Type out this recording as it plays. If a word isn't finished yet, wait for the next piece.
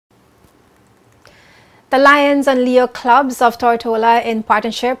The Lions and Leo clubs of Tortola, in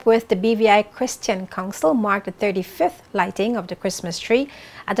partnership with the BVI Christian Council, marked the 35th lighting of the Christmas tree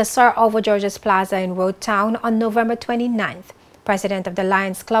at the Sir Ovo Georges Plaza in Road Town on November 29th. President of the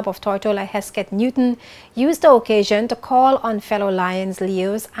Lions Club of Tortola, Hesketh Newton, used the occasion to call on fellow Lions,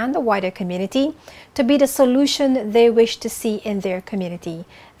 Leos, and the wider community to be the solution they wish to see in their community.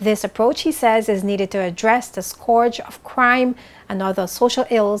 This approach, he says, is needed to address the scourge of crime and other social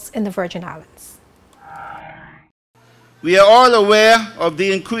ills in the Virgin Islands. We are all aware of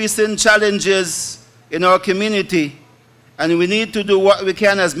the increasing challenges in our community, and we need to do what we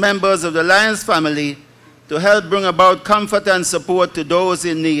can as members of the Lions family to help bring about comfort and support to those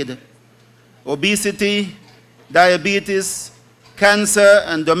in need. Obesity, diabetes, cancer,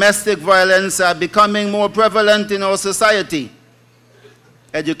 and domestic violence are becoming more prevalent in our society.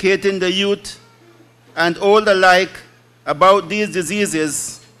 Educating the youth and old alike about these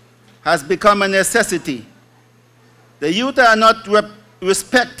diseases has become a necessity. The youth are not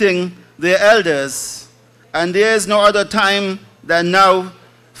respecting their elders, and there is no other time than now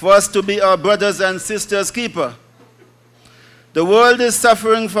for us to be our brothers and sisters' keeper. The world is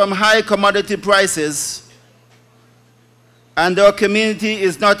suffering from high commodity prices, and our community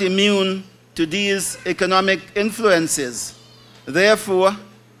is not immune to these economic influences. Therefore,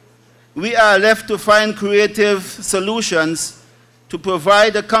 we are left to find creative solutions to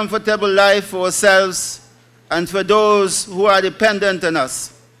provide a comfortable life for ourselves and for those who are dependent on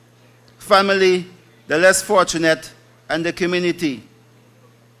us, family, the less fortunate, and the community.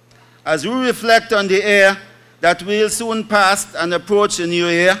 As we reflect on the year that will soon pass and approach the new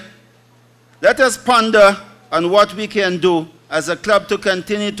year, let us ponder on what we can do as a club to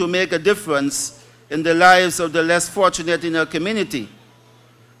continue to make a difference in the lives of the less fortunate in our community.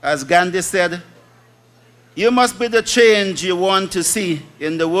 As Gandhi said, you must be the change you want to see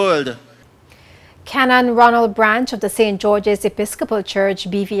in the world. Canon Ronald Branch of the St. George's Episcopal Church,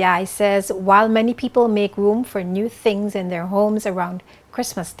 BVI, says while many people make room for new things in their homes around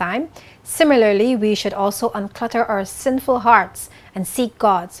Christmas time, similarly, we should also unclutter our sinful hearts and seek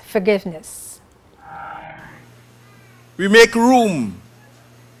God's forgiveness. We make room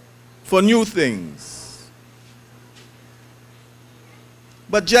for new things.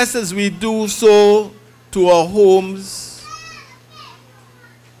 But just as we do so to our homes,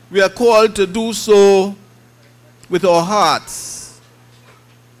 we are called to do so with our hearts.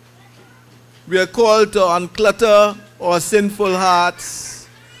 We are called to unclutter our sinful hearts,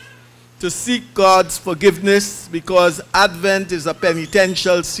 to seek God's forgiveness, because Advent is a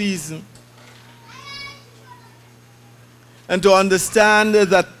penitential season, and to understand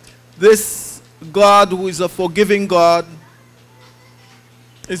that this God, who is a forgiving God,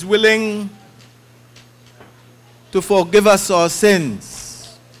 is willing to forgive us our sins.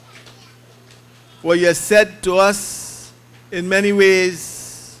 For he has said to us in many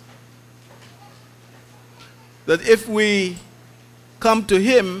ways that if we come to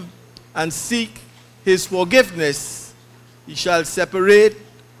him and seek his forgiveness, he shall separate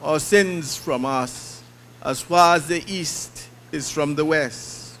our sins from us as far as the east is from the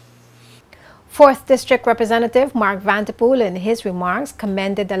west. 4th District Representative Mark Vanterpool, in his remarks,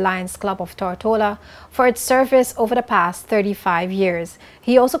 commended the Lions Club of Tortola for its service over the past 35 years.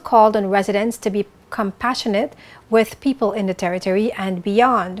 He also called on residents to be compassionate with people in the territory and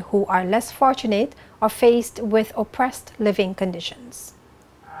beyond who are less fortunate or faced with oppressed living conditions.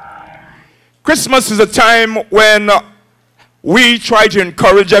 Christmas is a time when we try to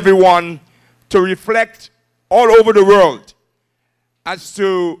encourage everyone to reflect all over the world as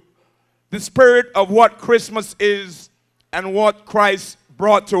to the spirit of what Christmas is and what Christ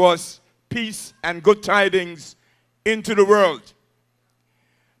brought to us, peace and good tidings into the world.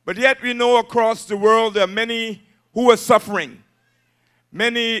 But yet we know across the world there are many who are suffering,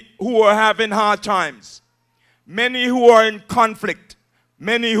 many who are having hard times, many who are in conflict,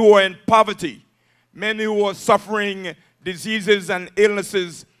 many who are in poverty, many who are suffering diseases and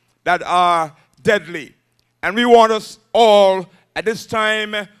illnesses that are deadly. And we want us all at this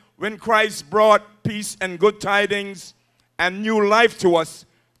time, when Christ brought peace and good tidings and new life to us,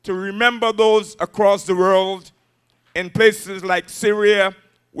 to remember those across the world in places like Syria,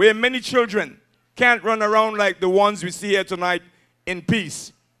 where many children can't run around like the ones we see here tonight in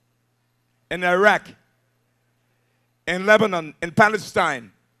peace, in Iraq, in Lebanon, in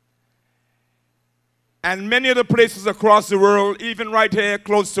Palestine, and many other places across the world, even right here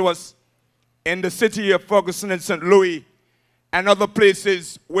close to us in the city of Ferguson and St. Louis, and other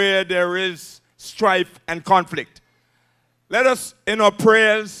places where there is strife and conflict. Let us, in our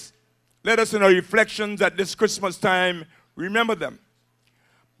prayers, let us in our reflections at this Christmas time, remember them.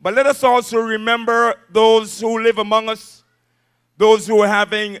 But let us also remember those who live among us, those who are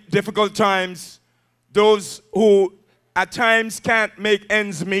having difficult times, those who at times can't make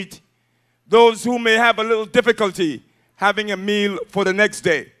ends meet, those who may have a little difficulty having a meal for the next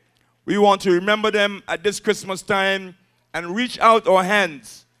day. We want to remember them at this Christmas time and reach out our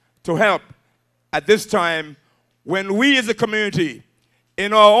hands to help at this time when we as a community,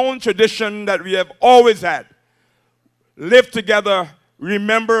 in our own tradition that we have always had, live together,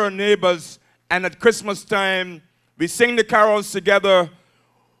 remember our neighbors, and at Christmas time, we sing the carols together,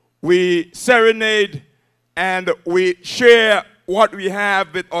 we serenade, and we share what we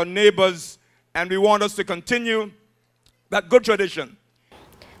have with our neighbors, and we want us to continue that good tradition.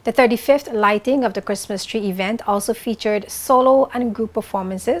 The 35th lighting of the Christmas tree event also featured solo and group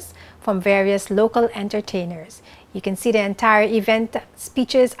performances from various local entertainers. You can see the entire event,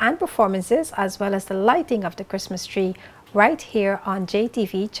 speeches and performances, as well as the lighting of the Christmas tree right here on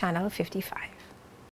JTV Channel 55.